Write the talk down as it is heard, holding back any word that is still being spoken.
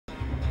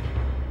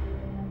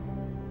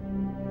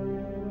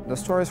The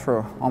stories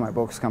for all my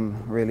books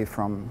come really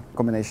from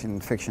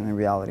combination fiction and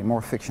reality,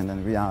 more fiction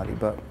than reality,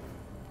 but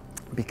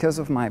because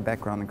of my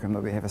background in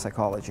criminal behavior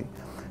psychology,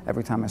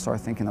 every time I start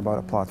thinking about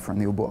a plot for a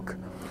new book,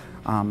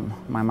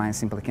 my mind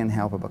simply can't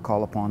help but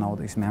call upon all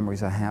these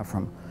memories I have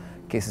from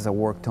cases I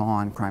worked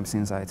on, crime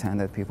scenes I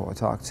attended, people I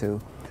talked to,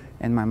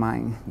 and my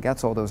mind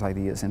gets all those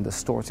ideas and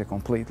distorts it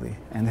completely,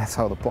 and that's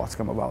how the plots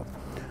come about.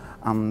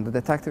 The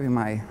detective in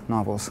my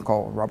novels,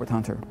 called Robert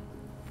Hunter,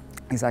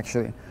 is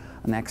actually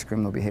an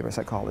ex-criminal behavior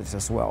psychologist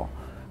as well,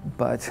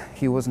 but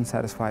he wasn't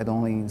satisfied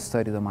only in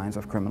studying the minds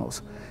of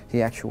criminals.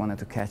 He actually wanted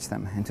to catch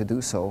them, and to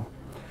do so,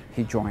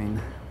 he joined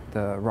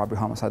the Robbery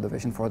Homicide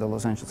Division for the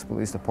Los Angeles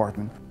Police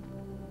Department.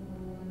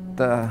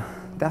 The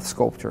Death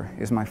Sculptor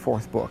is my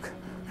fourth book,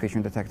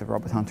 featuring Detective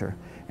Robert Hunter,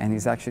 and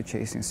he's actually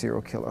chasing a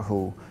serial killer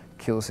who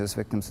kills his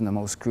victims in the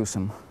most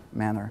gruesome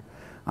manner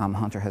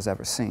Hunter has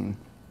ever seen.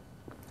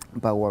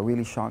 But what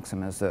really shocks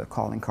him is the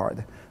calling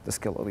card this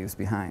killer leaves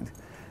behind.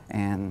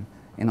 And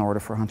in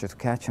order for Hunter to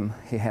catch him,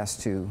 he has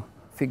to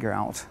figure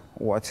out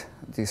what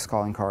these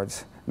calling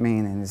cards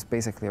mean, and it's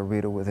basically a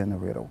riddle within a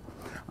riddle.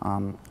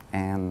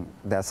 And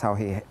that's how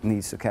he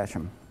needs to catch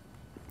him.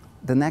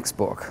 The next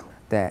book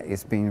that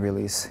is being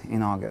released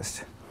in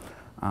August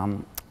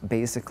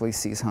basically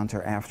sees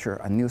Hunter after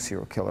a new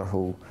serial killer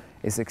who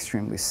is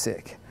extremely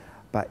sick,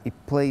 but it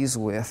plays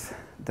with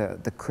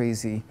the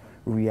crazy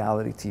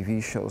reality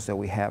TV shows that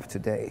we have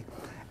today.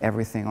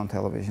 Everything on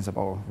television is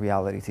about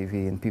reality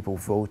TV and people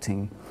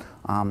voting.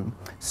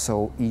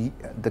 So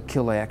the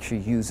killer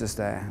actually uses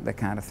that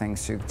kind of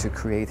things to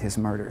create his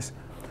murders,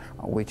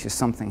 which is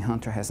something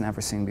Hunter has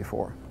never seen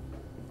before.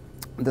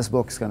 This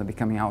book is going to be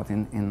coming out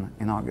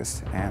in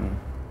August, and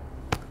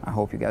I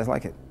hope you guys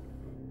like it.